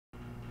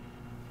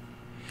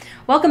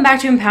Welcome back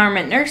to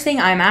Empowerment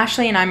Nursing. I'm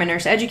Ashley and I'm a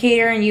nurse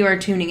educator, and you are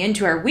tuning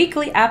into our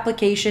weekly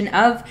application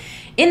of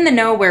In the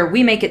Know, where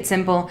we make it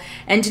simple.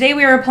 And today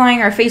we are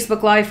applying our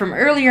Facebook Live from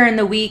earlier in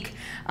the week,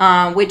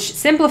 which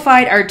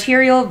simplified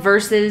arterial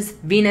versus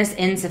venous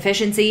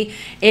insufficiency.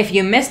 If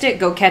you missed it,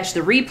 go catch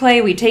the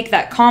replay. We take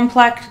that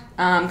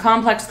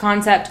complex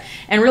concept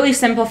and really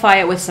simplify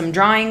it with some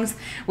drawings.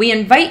 We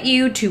invite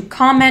you to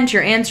comment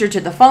your answer to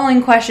the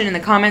following question in the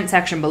comment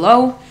section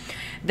below.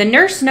 The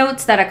nurse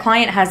notes that a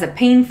client has a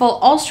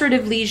painful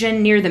ulcerative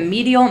lesion near the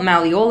medial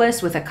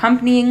malleolus with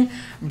accompanying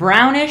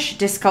brownish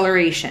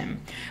discoloration.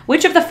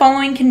 Which of the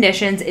following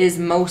conditions is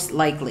most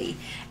likely?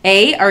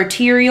 A.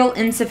 Arterial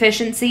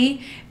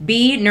insufficiency,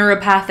 B.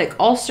 Neuropathic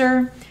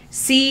ulcer,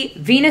 C.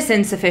 Venous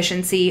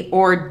insufficiency,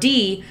 or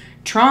D.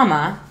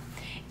 Trauma.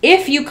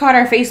 If you caught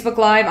our Facebook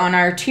Live on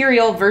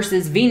arterial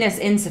versus venous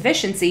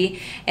insufficiency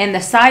and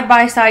the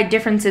side-by-side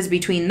differences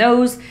between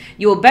those,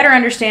 you will better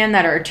understand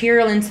that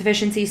arterial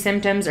insufficiency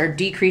symptoms are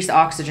decreased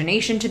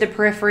oxygenation to the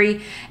periphery,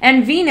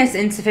 and venous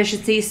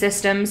insufficiency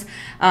symptoms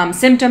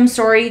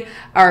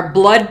are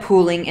blood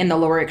pooling in the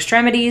lower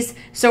extremities.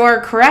 So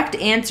our correct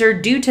answer,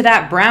 due to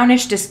that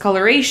brownish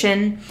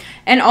discoloration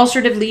and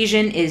ulcerative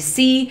lesion, is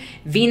C.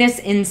 Venous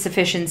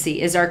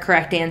insufficiency is our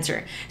correct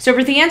answer. So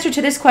for the answer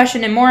to this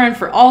question and more, and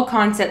for all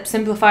concepts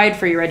simplified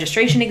for your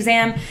registration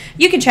exam,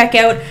 you can check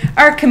out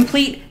our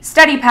complete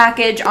study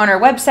package on our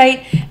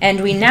website,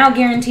 and we now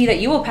guarantee that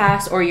you will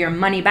pass or your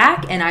money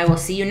back. And I will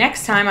see you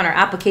next time on our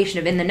application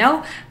of In the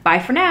Know. Bye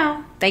for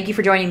now. Thank you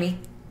for joining me.